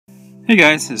Hey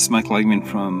guys, this is Michael Legman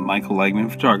from Michael Legman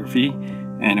Photography,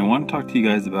 and I want to talk to you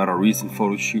guys about our recent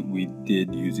photo shoot we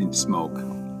did using smoke.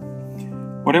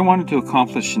 What I wanted to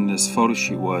accomplish in this photo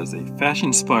shoot was a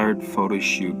fashion-inspired photo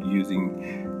shoot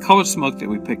using colored smoke that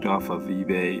we picked off of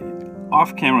eBay,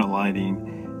 off-camera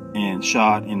lighting, and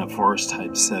shot in a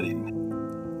forest-type setting.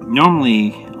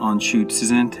 Normally on shoots,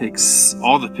 Suzanne takes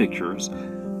all the pictures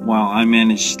while I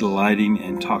manage the lighting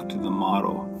and talk to the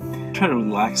model. Try to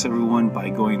relax everyone by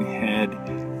going ahead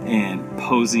and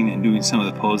posing and doing some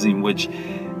of the posing, which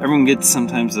everyone gets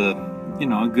sometimes a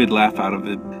good laugh out of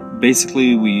it.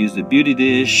 Basically, we used a beauty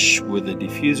dish with a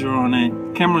diffuser on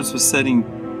it. Cameras was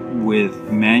setting with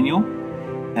manual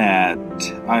at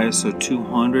ISO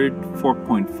 200,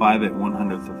 4.5 at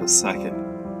 100th of a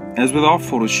second. As with all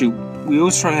photo shoot, we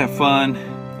always try to have fun.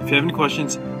 If you have any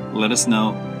questions, let us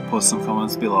know. Post some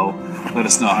comments below. Let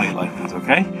us know how you like these,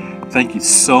 okay? Thank you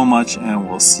so much, and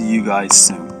we'll see you guys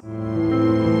soon.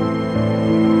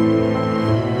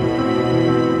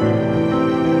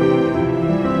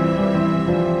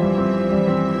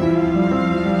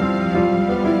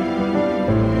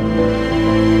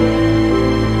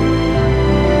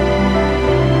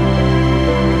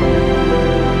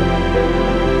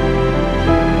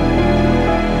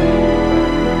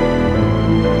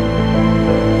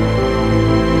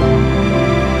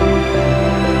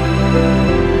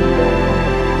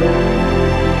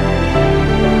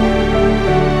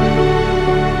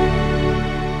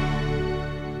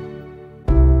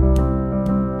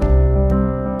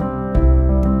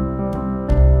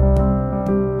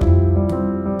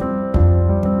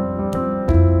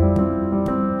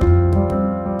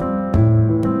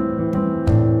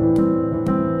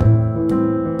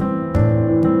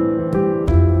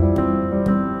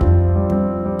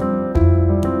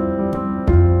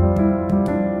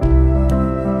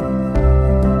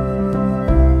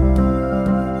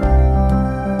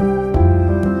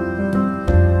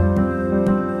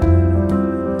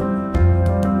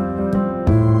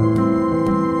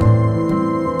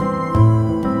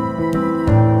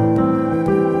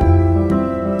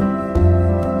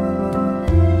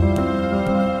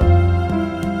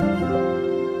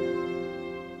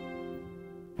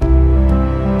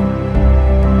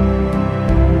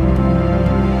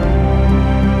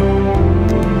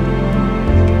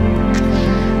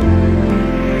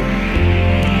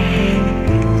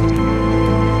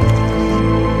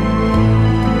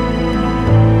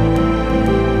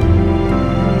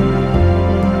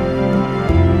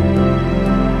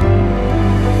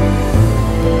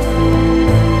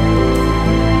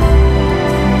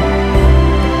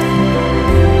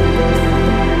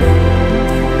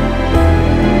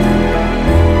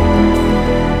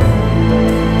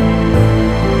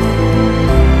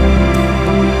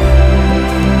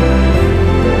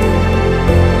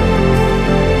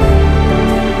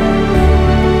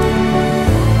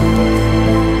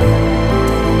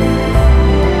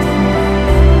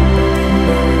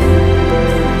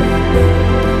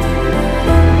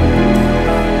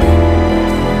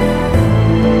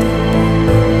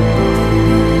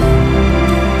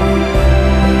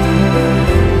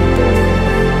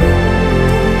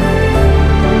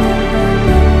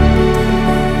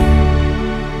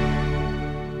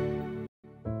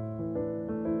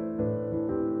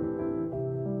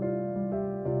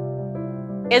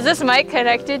 Is this mic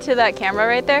connected to that camera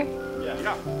right there? Yeah. Do you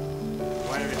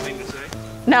want anything to say?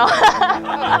 No.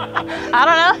 I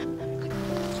don't know.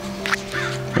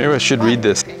 Maybe I should read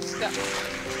this. Okay, go.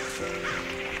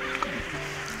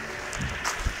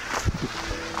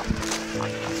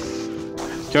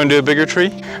 You want to do a bigger tree?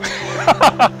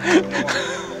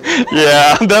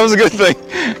 Yeah, that was a good thing.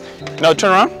 No,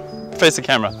 turn around. Face the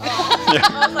camera. Yeah.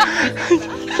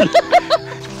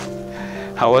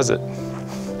 How was it?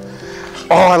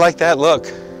 Oh, I like that. Look.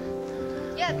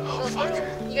 Yeah,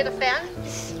 you get a fan?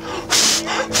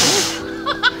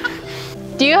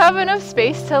 Do you have enough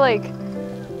space to like...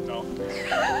 No.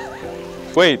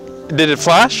 Wait, did it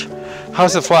flash?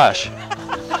 How's it flash?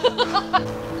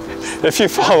 If you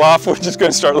fall off, we're just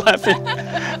going to start laughing.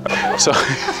 So,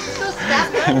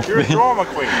 You're a drama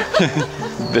queen.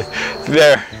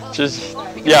 There. Just,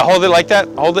 yeah, hold it like that.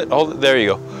 Hold it. There you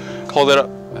go. Hold it up.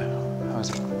 How's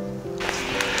it?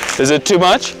 Is it too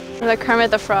much? The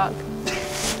Kermit the Frog.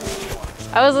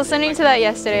 I was listening to that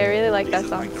yesterday. I really like that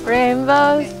song.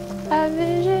 Rainbows have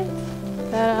visions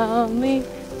that only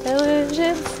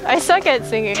illusions. I suck at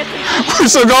singing. We're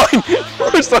still going.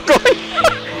 We're still going.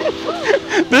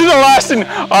 These are lasting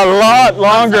a lot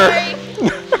longer.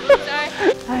 Sorry.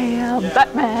 I am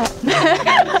Batman.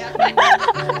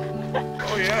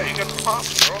 Oh yeah, you got the pop,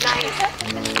 girl.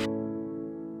 Nice.